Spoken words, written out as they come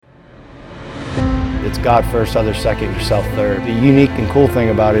It's God first, others second, yourself third. The unique and cool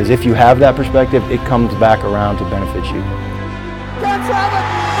thing about it is if you have that perspective, it comes back around to benefit you. Can't have it!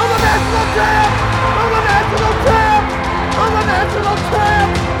 I'm the national champ! I'm the national champ! I'm the national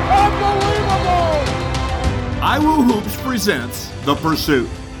champ! Unbelievable! iWoo Hoops presents The Pursuit.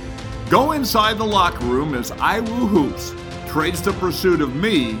 Go inside the locker room as iWoo Hoops trades the pursuit of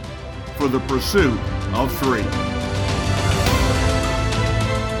me for the pursuit of three.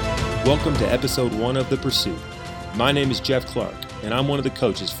 Welcome to episode 1 of The Pursuit. My name is Jeff Clark, and I'm one of the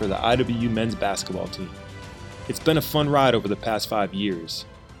coaches for the IWU men's basketball team. It's been a fun ride over the past 5 years,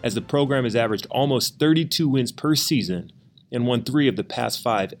 as the program has averaged almost 32 wins per season and won 3 of the past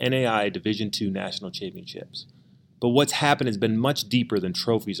 5 NAIA Division II national championships. But what's happened has been much deeper than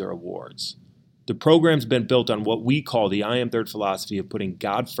trophies or awards. The program's been built on what we call the I Am Third philosophy of putting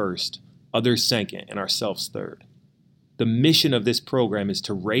God first, others second, and ourselves third. The mission of this program is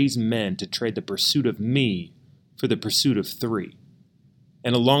to raise men to trade the pursuit of me for the pursuit of three.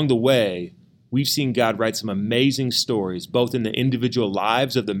 And along the way, we've seen God write some amazing stories, both in the individual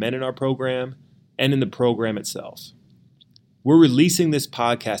lives of the men in our program and in the program itself. We're releasing this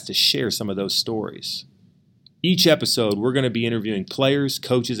podcast to share some of those stories. Each episode, we're going to be interviewing players,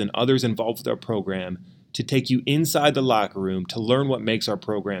 coaches, and others involved with our program to take you inside the locker room to learn what makes our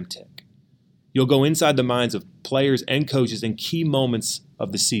program tick. You'll go inside the minds of players and coaches in key moments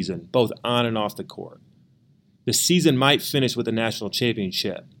of the season, both on and off the court. The season might finish with a national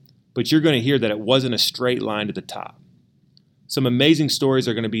championship, but you're going to hear that it wasn't a straight line to the top. Some amazing stories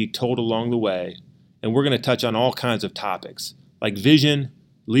are going to be told along the way, and we're going to touch on all kinds of topics, like vision,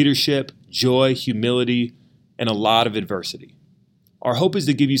 leadership, joy, humility, and a lot of adversity. Our hope is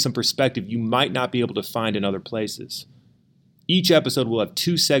to give you some perspective you might not be able to find in other places. Each episode will have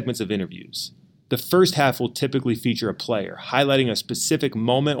 2 segments of interviews. The first half will typically feature a player, highlighting a specific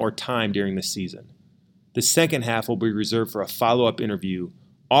moment or time during the season. The second half will be reserved for a follow-up interview,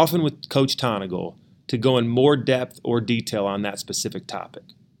 often with Coach Tonagel, to go in more depth or detail on that specific topic.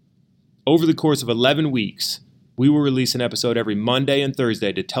 Over the course of 11 weeks, we will release an episode every Monday and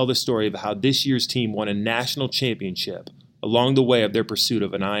Thursday to tell the story of how this year's team won a national championship along the way of their pursuit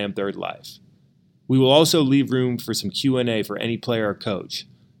of an I Am Third life. We will also leave room for some Q&A for any player or coach,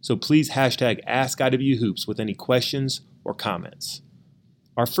 so please hashtag AskIWHoops with any questions or comments.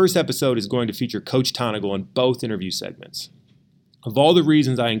 Our first episode is going to feature Coach Tonagel in both interview segments. Of all the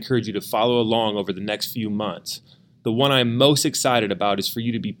reasons I encourage you to follow along over the next few months, the one I'm most excited about is for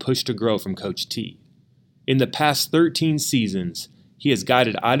you to be pushed to grow from Coach T. In the past 13 seasons, he has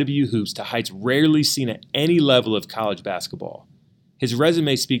guided IWU Hoops to heights rarely seen at any level of college basketball. His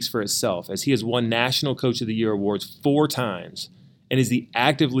resume speaks for itself, as he has won National Coach of the Year awards 4 times and is the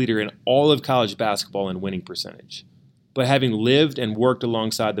active leader in all of college basketball in winning percentage. But having lived and worked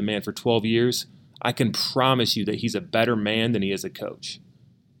alongside the man for 12 years, I can promise you that he's a better man than he is a coach.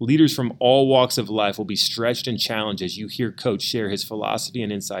 Leaders from all walks of life will be stretched and challenged as you hear Coach share his philosophy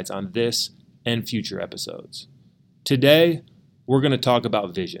and insights on this and future episodes. Today, we're going to talk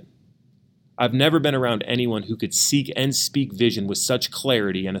about vision. I've never been around anyone who could seek and speak vision with such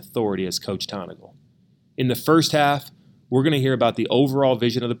clarity and authority as Coach Tonagel. In the first half, we're going to hear about the overall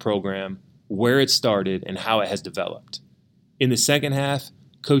vision of the program, where it started, and how it has developed. In the second half,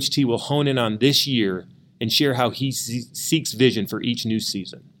 Coach T will hone in on this year and share how he seeks vision for each new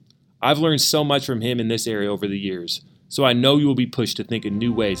season. I've learned so much from him in this area over the years, so I know you will be pushed to think in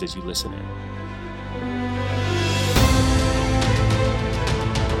new ways as you listen in.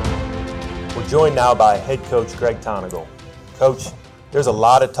 We're joined now by head coach Greg Tonagel. Coach, there's a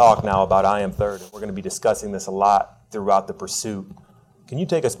lot of talk now about I Am Third, and we're going to be discussing this a lot throughout the pursuit. Can you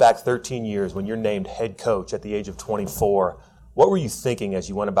take us back 13 years when you're named head coach at the age of 24? What were you thinking as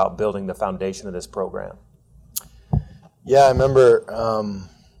you went about building the foundation of this program? Yeah, I remember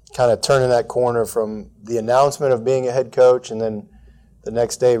kind of turning that corner from the announcement of being a head coach and then the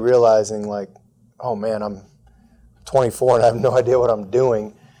next day realizing like, oh man, I'm 24 and I have no idea what I'm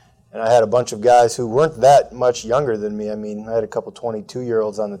doing. And I had a bunch of guys who weren't that much younger than me. I mean, I had a couple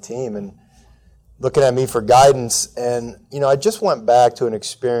 22-year-olds on the team and looking at me for guidance. And, you know, I just went back to an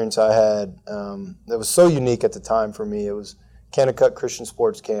experience I had that was so unique at the time for me. It was Kennecott Christian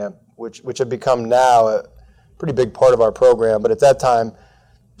Sports Camp, which had become now a pretty big part of our program. But at that time,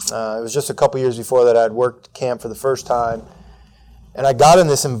 it was just a couple years before that I had worked camp for the first time. And I got in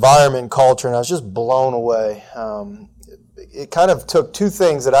this environment and culture, and I was just blown away. It kind of took 2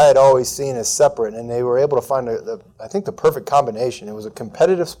 things that I had always seen as separate, and they were able to find, I think, the perfect combination. It was a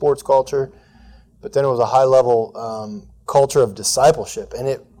competitive sports culture, but then it was a high-level culture of discipleship, and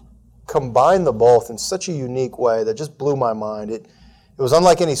it combined the both in such a unique way that just blew my mind. It was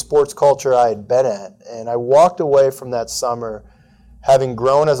unlike any sports culture I had been at. And I walked away from that summer having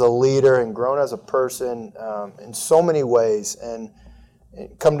grown as a leader and grown as a person in so many ways. And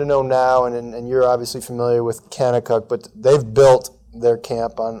come to know now, and you're obviously familiar with Kanakuk, but they've built their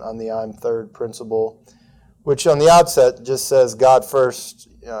camp on the I'm Third principle, which on the outset just says God first,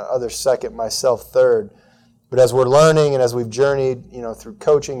 others second, myself third. But as we're learning and as we've journeyed, through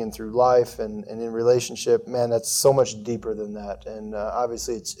coaching and through life and in relationship, man, that's so much deeper than that. And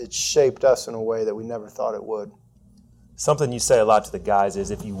obviously it's shaped us in a way that we never thought it would. Something you say a lot to the guys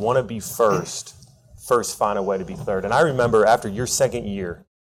is if you want to be first find a way to be third. And I remember after your second year,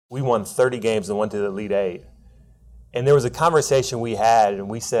 we won 30 games and went to the Elite Eight. And there was a conversation we had, and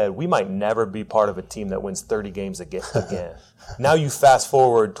we said, we might never be part of a team that wins 30 games again. Now you fast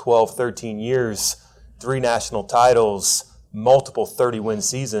forward 12, 13 years, 3 national titles, multiple 30-win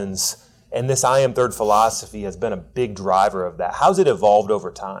seasons, and this I Am Third philosophy has been a big driver of that. How's it evolved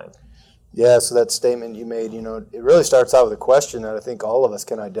over time? Yeah, so that statement you made, it really starts out with a question that I think all of us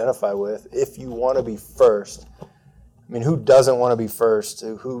can identify with. If you want to be first, I mean, who doesn't want to be first?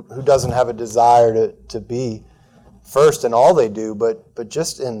 Who doesn't have a desire to be first in all they do, but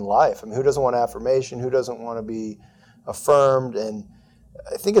just in life? I mean, who doesn't want affirmation? Who doesn't want to be affirmed? And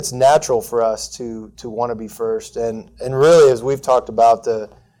I think it's natural for us to want to be first. And really, as we've talked about,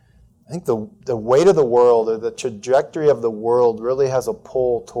 I think the weight of the world, or the trajectory of the world, really has a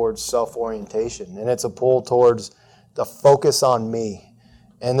pull towards self-orientation, and it's a pull towards the focus on me.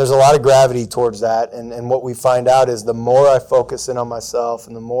 And there's a lot of gravity towards that, and what we find out is the more I focus in on myself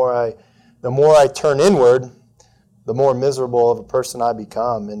and the more I turn inward, the more miserable of a person I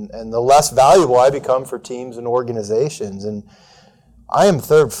become, and the less valuable I become for teams and organizations. And I Am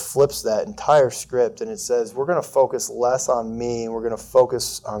Third flips that entire script, and it says we're going to focus less on me, and we're going to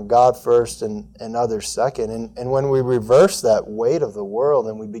focus on God first and others second. And when we reverse that weight of the world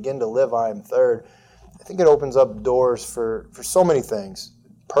and we begin to live I Am Third, I think it opens up doors for so many things.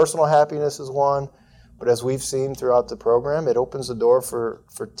 Personal happiness is one, but as we've seen throughout the program, it opens the door for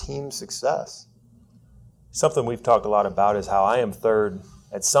team success. Something we've talked a lot about is how I Am Third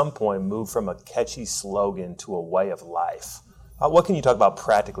at some point moved from a catchy slogan to a way of life. What can you talk about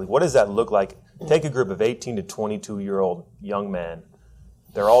practically? What does that look like? Take a group of 18 to 22-year-old young men.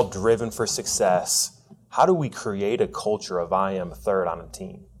 They're all driven for success. How do we create a culture of I Am Third on a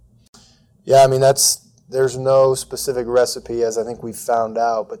team? Yeah, I mean, there's no specific recipe, as I think we've found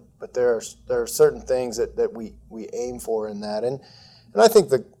out, but there are certain things that we aim for in that. And I think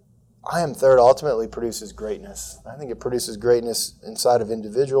the I Am Third ultimately produces greatness. I think it produces greatness inside of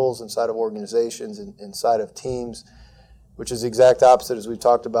individuals, inside of organizations, inside of teams, which is the exact opposite, as we've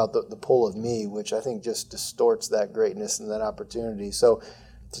talked about, the pull of me, which I think just distorts that greatness and that opportunity. So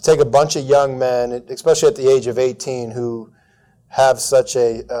to take a bunch of young men, especially at the age of 18, who have such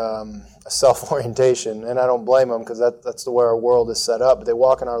a self-orientation, and I don't blame them because that's the way our world is set up, but they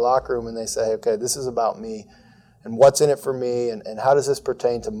walk in our locker room and they say, okay, this is about me, and what's in it for me, and how does this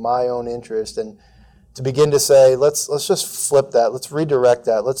pertain to my own interest? And to begin to say, let's just flip that, let's redirect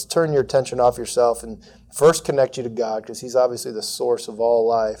that, let's turn your attention off yourself and first connect you to God, because He's obviously the source of all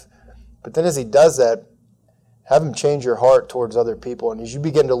life. But then as He does that, have Him change your heart towards other people. And as you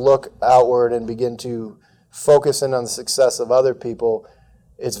begin to look outward and begin to focus in on the success of other people,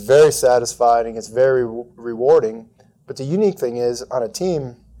 it's very satisfying, it's very rewarding. But the unique thing is, on a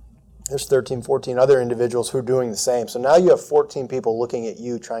team, there's 13, 14 other individuals who are doing the same. So now you have 14 people looking at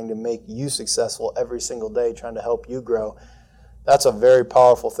you, trying to make you successful every single day, trying to help you grow. That's a very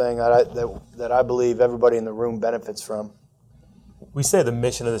powerful thing that I believe everybody in the room benefits from. We say the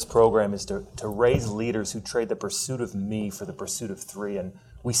mission of this program is to raise leaders who trade the pursuit of me for the pursuit of three. And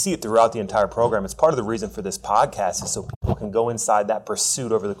we see it throughout the entire program. It's part of the reason for this podcast is so people can go inside that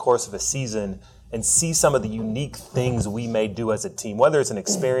pursuit over the course of a season and see some of the unique things we may do as a team, whether it's an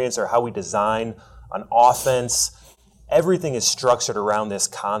experience or how we design an offense. Everything is structured around this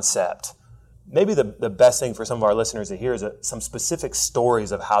concept. Maybe the best thing for some of our listeners to hear is some specific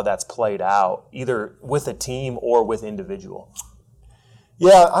stories of how that's played out, either with a team or with individual.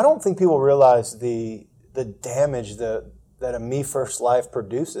 Yeah, I don't think people realize the damage that a me-first life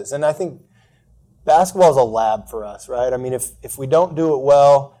produces. And I think basketball is a lab for us, right? I mean, if we don't do it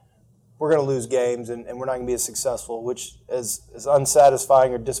well, we're going to lose games and we're not going to be as successful, which, as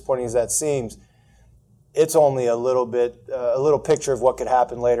unsatisfying or disappointing as that seems, it's only a little picture of what could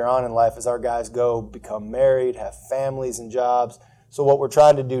happen later on in life as our guys become married, have families and jobs. So what we're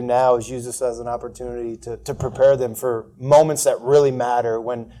trying to do now is use this as an opportunity to prepare them for moments that really matter,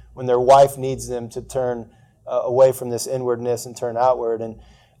 when their wife needs them to turn away from this inwardness and turn outward. And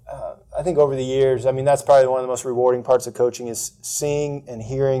I I think over the years, I mean, that's probably one of the most rewarding parts of coaching is seeing and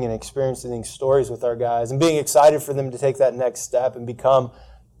hearing and experiencing stories with our guys and being excited for them to take that next step and become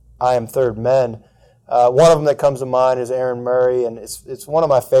I Am Third men. One of them that comes to mind is Aaron Murray, and it's one of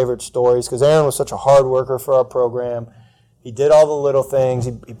my favorite stories because Aaron was such a hard worker for our program. He did all the little things.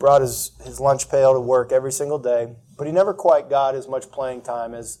 He brought his lunch pail to work every single day, but he never quite got as much playing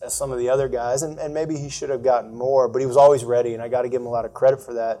time as some of the other guys, and maybe he should have gotten more, but he was always ready, and I got to give him a lot of credit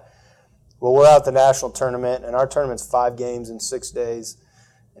for that. Well, we're out at the national tournament, and our tournament's 5 games in 6 days,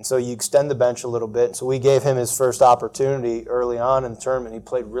 and so you extend the bench a little bit. So we gave him his first opportunity early on in the tournament. He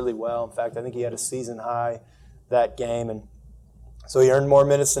played really well. In fact, I think he had a season high that game, and so he earned more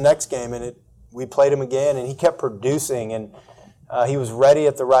minutes the next game, and we played him again, and he kept producing, and he was ready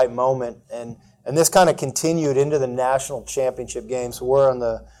at the right moment, and this kind of continued into the national championship game. So we're on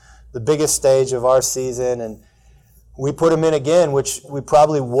the biggest stage of our season, and we put him in again, which we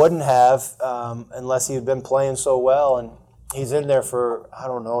probably wouldn't have unless he had been playing so well. And he's in there for, I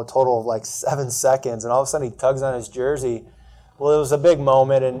don't know, a total of like 7 seconds. And all of a sudden he tugs on his jersey. Well, it was a big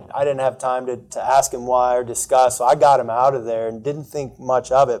moment, and I didn't have time to ask him why or discuss. So I got him out of there and didn't think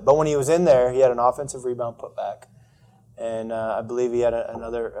much of it. But when he was in there, he had an offensive rebound put back. And I believe he had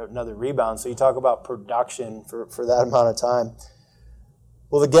another rebound. So you talk about production for that amount of time.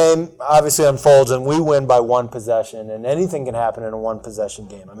 Well, the game obviously unfolds, and we win by 1 possession, and anything can happen in a 1-possession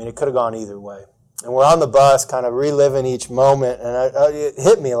game. I mean, it could have gone either way. And we're on the bus kind of reliving each moment, and it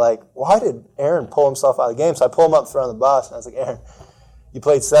hit me like, why did Aaron pull himself out of the game? So I pull him up in front of the bus, and I was like, Aaron, you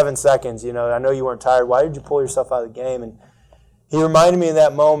played 7 seconds. You know, I know you weren't tired. Why did you pull yourself out of the game? And he reminded me in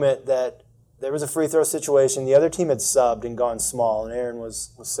that moment that there was a free throw situation. The other team had subbed and gone small, and Aaron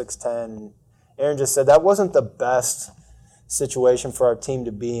was 6'10". And Aaron just said that wasn't the best situation for our team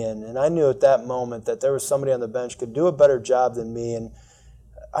to be in. And I knew at that moment that there was somebody on the bench could do a better job than me. And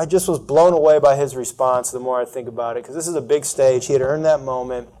I just was blown away by his response the more I think about it, because this is a big stage. He had earned that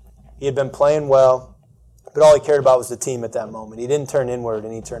moment. He had been playing well, but all he cared about was the team at that moment. He didn't turn inward,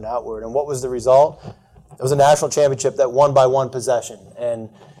 and he turned outward. And what was the result? It was a national championship that won by 1 possession. And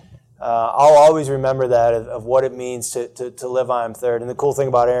I'll always remember that of what it means to live I Am Third. And the cool thing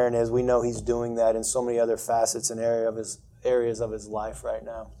about Aaron is we know he's doing that in so many other facets and areas of his life right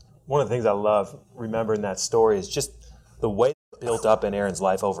now. One of the things I love remembering that story is just the way it built up in Aaron's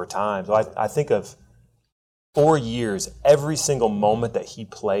life over time. So I think of 4 years, every single moment that he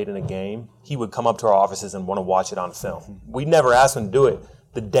played in a game, he would come up to our offices and want to watch it on film. We never asked him to do it.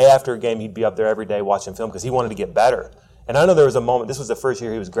 The day after a game, he'd be up there every day watching film because he wanted to get better. And I know there was a moment, this was the first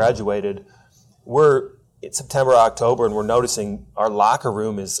year he was graduated, we're in September, October, and we're noticing our locker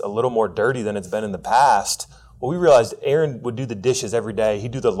room is a little more dirty than it's been in the past. Well, we realized Aaron would do the dishes every day.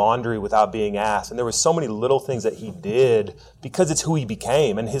 He'd do the laundry without being asked. And there were so many little things that he did because it's who he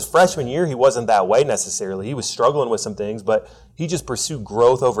became. And his freshman year, he wasn't that way necessarily. He was struggling with some things, but he just pursued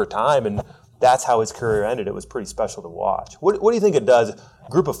growth over time, and that's how his career ended. It was pretty special to watch. What do you think it does, a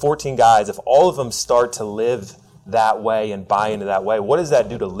group of 14 guys, if all of them start to live that way and buy into that way, what does that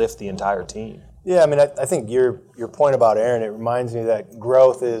do to lift the entire team? Yeah, I mean, I think your point about Aaron, it reminds me that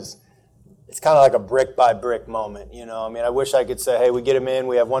growth is, it's kind of like a brick-by-brick moment, you know. I mean, I wish I could say, hey, we get him in,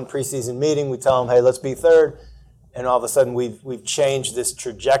 we have 1 preseason meeting, we tell him, hey, let's be third, and all of a sudden we've changed this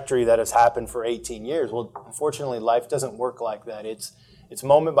trajectory that has happened for 18 years. Well, unfortunately, life doesn't work like that. It's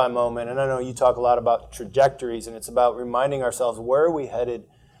moment by moment, and I know you talk a lot about trajectories, and it's about reminding ourselves, where are we headed?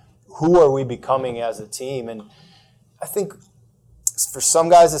 Who are we becoming as a team? And I think for some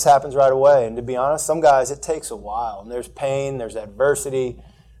guys this happens right away, and to be honest, some guys it takes a while, and there's pain, there's adversity.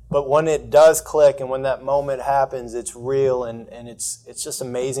 But when it does click and when that moment happens, it's real, and it's just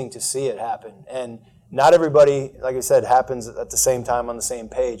amazing to see it happen. And not everybody, like I said, happens at the same time on the same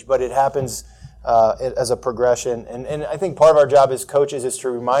page, but it happens as a progression. And I think part of our job as coaches is to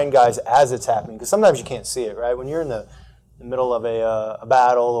remind guys as it's happening, because sometimes you can't see it, right? When you're in the middle of a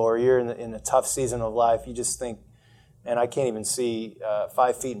battle or you're in a tough season of life, you just think, and I can't even see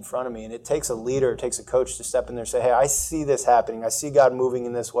 5 feet in front of me. And it takes a leader, it takes a coach to step in there and say, hey, I see this happening. I see God moving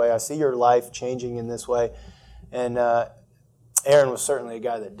in this way. I see your life changing in this way. And Aaron was certainly a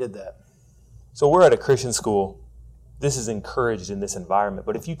guy that did that. So we're at a Christian school. This is encouraged in this environment.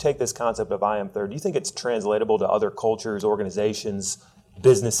 But if you take this concept of I Am Third, do you think it's translatable to other cultures, organizations,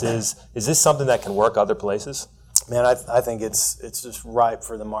 businesses? Is this something that can work other places? Man, I think it's just ripe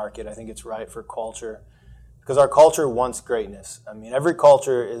for the market. I think it's ripe for culture. Because our culture wants greatness. I mean, every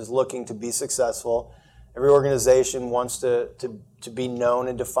culture is looking to be successful. Every organization wants to be known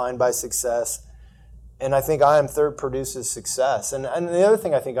and defined by success. And I think I Am Third produces success. And the other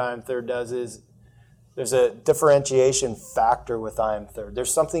thing I think I Am Third does is there's a differentiation factor with I Am Third.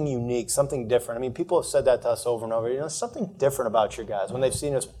 There's something unique, something different. I mean, people have said that to us over and over. There's something different about your guys. When they've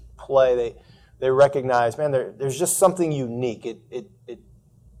seen us play, they recognize, man, there's just something unique. It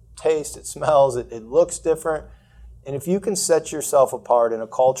tastes, it smells, it looks different. And if you can set yourself apart in a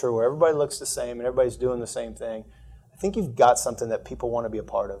culture where everybody looks the same and everybody's doing the same thing, I think you've got something that people want to be a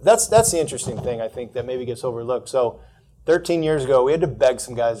part of. That's the interesting thing, I think, that maybe gets overlooked. So 13 years ago, we had to beg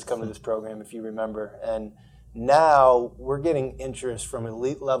some guys to come to this program, if you remember. And now we're getting interest from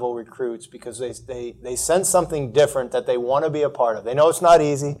elite-level recruits because they sense something different that they want to be a part of. They know it's not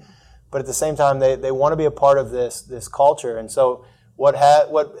easy, but at the same time, they want to be a part of this culture. And so what I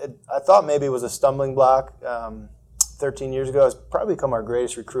thought maybe was a stumbling block 13 years ago has probably become our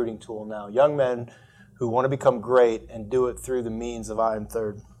greatest recruiting tool now. Young men who want to become great and do it through the means of I Am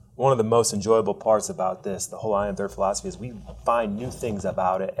Third. One of the most enjoyable parts about this, the whole I Am Third philosophy, is we find new things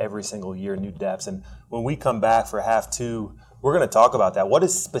about it every single year, new depths. And when we come back for half two, we're going to talk about that. What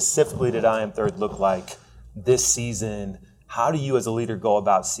specifically did I Am Third look like this season? How do you as a leader go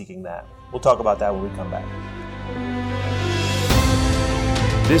about seeking that? We'll talk about that when we come back.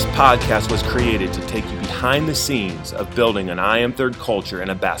 This podcast was created to take you behind the scenes of building an I Am Third culture in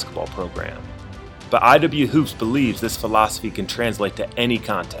a basketball program. But IW Hoops believes this philosophy can translate to any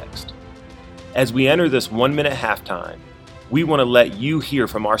context. As we enter this 1-minute halftime, we want to let you hear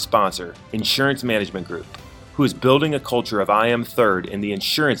from our sponsor, Insurance Management Group, who is building a culture of I Am Third in the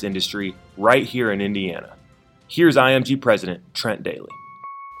insurance industry right here in Indiana. Here's IMG President Trent Daly.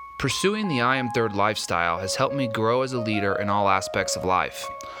 Pursuing the I Am Third lifestyle has helped me grow as a leader in all aspects of life.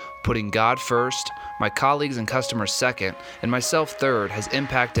 Putting God first, my colleagues and customers second, and myself third has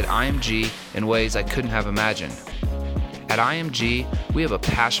impacted IMG in ways I couldn't have imagined. At IMG, we have a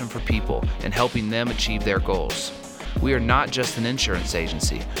passion for people and helping them achieve their goals. We are not just an insurance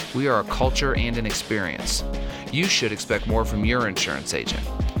agency, we are a culture and an experience. You should expect more from your insurance agent.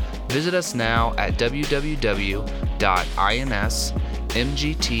 Visit us now at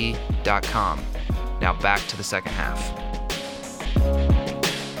www.insmgt.com. Now back to the second half.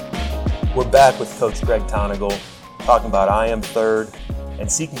 We're back with Coach Greg Tonagel talking about I Am Third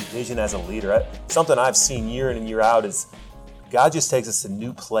and seeking vision as a leader. Something I've seen year in and year out is God just takes us to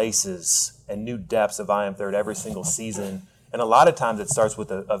new places and new depths of I Am Third every single season. And a lot of times it starts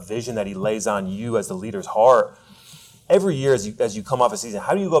with a vision that he lays on you as the leader's heart. Every year as you come off a season,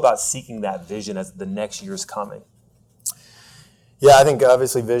 how do you go about seeking that vision as the next year's coming? Yeah, I think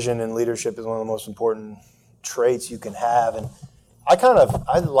obviously vision and leadership is one of the most important traits you can have. And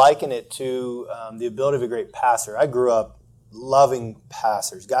I liken it to the ability of a great passer. I grew up loving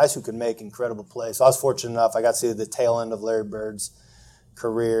passers, guys who could make incredible plays. So I was fortunate enough, I got to see the tail end of Larry Bird's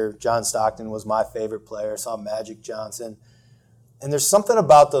career. John Stockton was my favorite player. I saw Magic Johnson. And there's something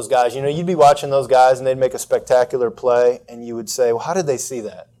about those guys. You know, you'd be watching those guys and they'd make a spectacular play and you would say, well, how did they see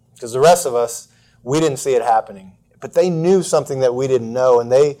that? Because the rest of us, we didn't see it happening. But they knew something that we didn't know,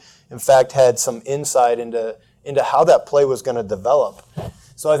 and they, in fact, had some insight into how that play was going to develop.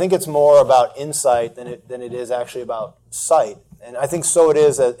 So I think it's more about insight than it is actually about sight. And I think so it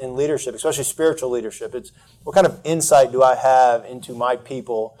is in leadership, especially spiritual leadership. It's what kind of insight do I have into my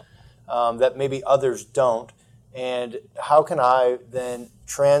people that maybe others don't? And how can I then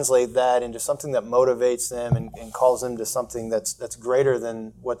translate that into something that motivates them and calls them to something that's greater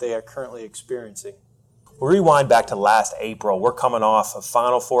than what they are currently experiencing? We'll rewind back to last April. We're coming off a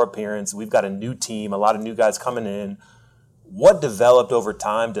Final Four appearance. We've got a new team, a lot of new guys coming in. What developed over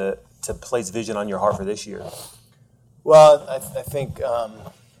time to place vision on your heart for this year? Well, I think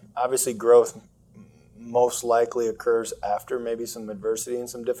obviously growth most likely occurs after maybe some adversity and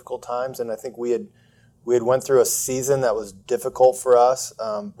some difficult times. And I think we had went through a season that was difficult for us,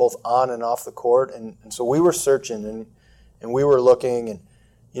 both on and off the court. And so we were searching and we were looking. And,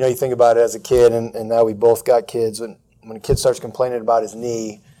 you know, you think about it as a kid, and now we both got kids. When a kid starts complaining about his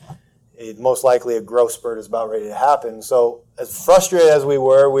knee, most likely a growth spurt is about ready to happen. So as frustrated as we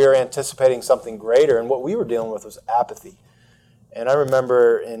were anticipating something greater. And what we were dealing with was apathy. And I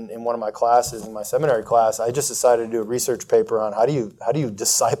remember in one of my classes, in my seminary class, I just decided to do a research paper on how do you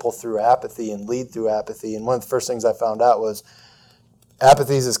disciple through apathy and lead through apathy. And one of the first things I found out was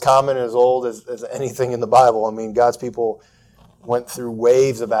apathy is as common and as old as anything in the Bible. I mean, God's people went through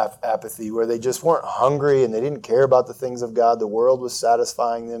waves of apathy where they just weren't hungry and they didn't care about the things of God. The world was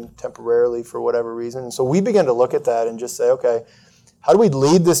satisfying them temporarily for whatever reason. And so we began to look at that and just say, okay, how do we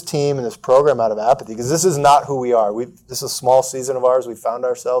lead this team and this program out of apathy? Because this is not who we are. This is a small season of ours we found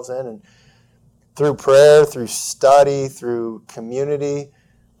ourselves in. And through prayer, through study, through community,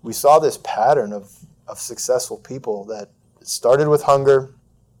 we saw this pattern of successful people that started with hunger,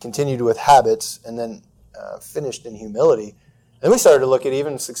 continued with habits, and then finished in humility. Then we started to look at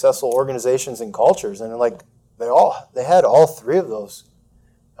even successful organizations and cultures, and like they had all three of those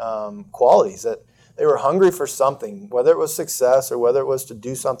qualities, that they were hungry for something, whether it was success or whether it was to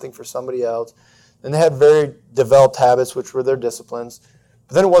do something for somebody else. And they had very developed habits, which were their disciplines.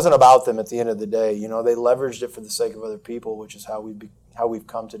 But then it wasn't about them at the end of the day. You know, they leveraged it for the sake of other people, which is how we've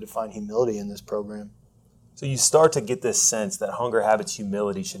come to define humility in this program. So you start to get this sense that hunger, habits,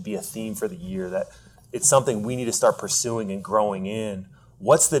 humility should be a theme for the year, that it's something we need to start pursuing and growing in.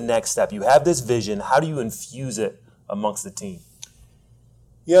 What's the next step? You have this vision. How do you infuse it amongst the team?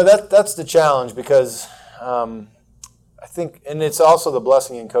 Yeah, that's the challenge, because I think, and it's also the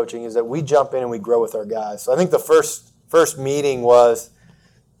blessing in coaching, is that we jump in and we grow with our guys. So I think the first meeting was,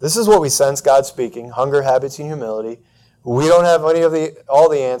 this is what we sense God speaking: hunger, habits, and humility. We don't have all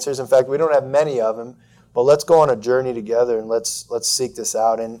the answers. In fact, we don't have many of them. But let's go on a journey together and let's seek this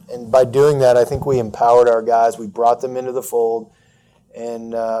out. And by doing that, I think we empowered our guys. We brought them into the fold,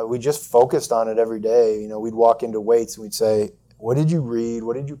 and we just focused on it every day. You know, we'd walk into weights and we'd say, what did you read?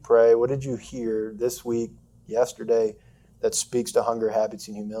 What did you pray? What did you hear this week, yesterday, that speaks to hunger, habits,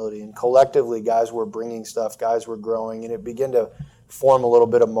 and humility? And collectively, guys were bringing stuff, guys were growing, and it began to form a little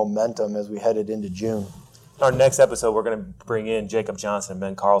bit of momentum as we headed into June. In our next episode, we're going to bring in Jacob Johnson and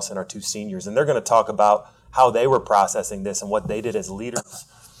Ben Carlson, our two seniors, and they're going to talk about how they were processing this and what they did as leaders.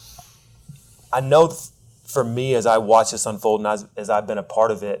 I know for me, as I watch this unfold and as I've been a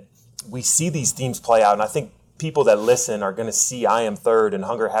part of it, we see these themes play out, and I think people that listen are going to see I Am Third and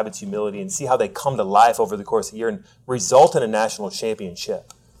Hunger, Habits, Humility, and see how they come to life over the course of the year and result in a national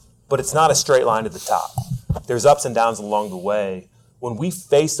championship. But it's not a straight line to the top. There's ups and downs along the way. When we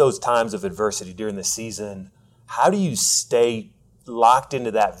face those times of adversity during the season, how do you stay locked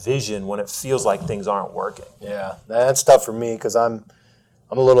into that vision when it feels like things aren't working? Yeah, that's tough for me, because I'm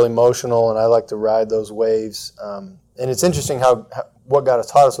a little emotional and I like to ride those waves. And it's interesting how what God has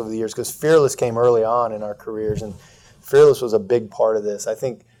taught us over the years, because Fearless came early on in our careers, and Fearless was a big part of this. I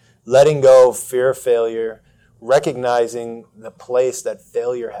think letting go of fear of failure, recognizing the place that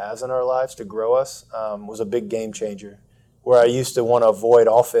failure has in our lives to grow us, was a big game changer. Where I used to want to avoid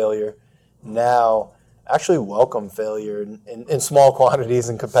all failure, now actually welcome failure in small quantities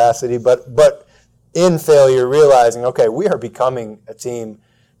and capacity, but in failure realizing, okay, we are becoming a team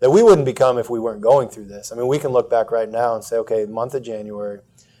that we wouldn't become if we weren't going through this. I mean, we can look back right now and say, okay, month of January,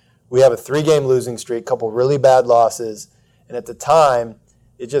 we have a 3-game losing streak, couple really bad losses, and at the time,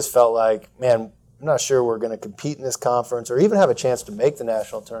 it just felt like, man, I'm not sure we're going to compete in this conference or even have a chance to make the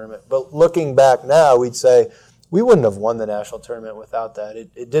national tournament. But looking back now, we'd say, we wouldn't have won the national tournament without that.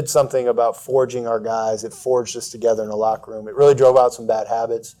 It did something about forging our guys. It forged us together in the locker room. It really drove out some bad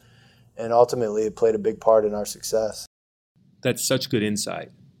habits, and ultimately it played a big part in our success. That's such good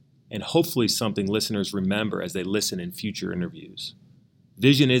insight, and hopefully something listeners remember as they listen in future interviews.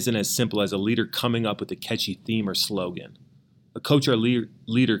 Vision isn't as simple as a leader coming up with a catchy theme or slogan. A coach or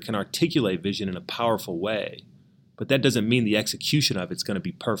leader can articulate vision in a powerful way, but that doesn't mean the execution of it's going to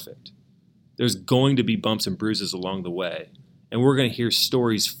be perfect. There's going to be bumps and bruises along the way, and we're going to hear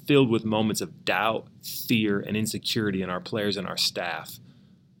stories filled with moments of doubt, fear, and insecurity in our players and our staff.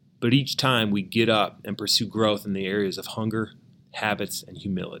 But each time we get up and pursue growth in the areas of hunger, habits, and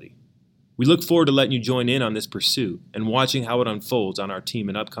humility. We look forward to letting you join in on this pursuit and watching how it unfolds on our team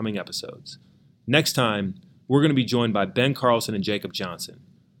in upcoming episodes. Next time, we're going to be joined by Ben Carlson and Jacob Johnson.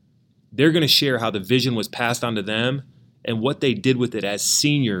 They're going to share how the vision was passed on to them and what they did with it as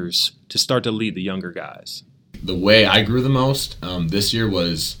seniors to start to lead the younger guys. The way I grew the most this year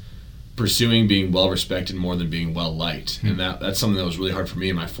was pursuing being well-respected more than being well-liked. And that's something that was really hard for me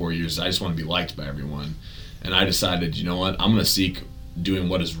in my 4 years. I just want to be liked by everyone. And I decided, you know what, I'm going to seek doing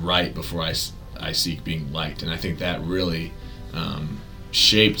what is right before I seek being liked. And I think that really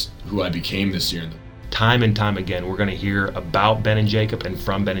shaped who I became this year. Time and time again, we're going to hear about Ben and Jacob and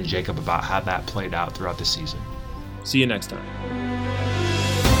from Ben and Jacob about how that played out throughout the season. See you next time.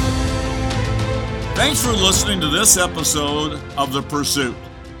 Thanks for listening to this episode of The Pursuit.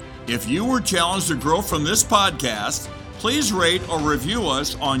 If you were challenged to grow from this podcast, please rate or review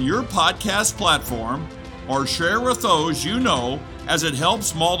us on your podcast platform or share with those you know, as it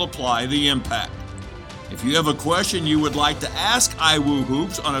helps multiply the impact. If you have a question you would like to ask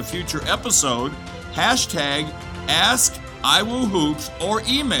iWooHoops on a future episode, hashtag AskIWooHoops or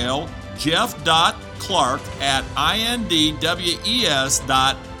email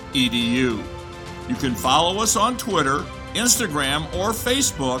jeff.clark@indwes.edu. You can follow us on Twitter, Instagram, or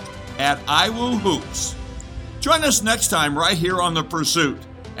Facebook at iWooHoops. Join us next time right here on The Pursuit.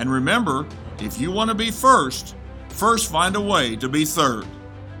 And remember, if you want to be first find a way to be third.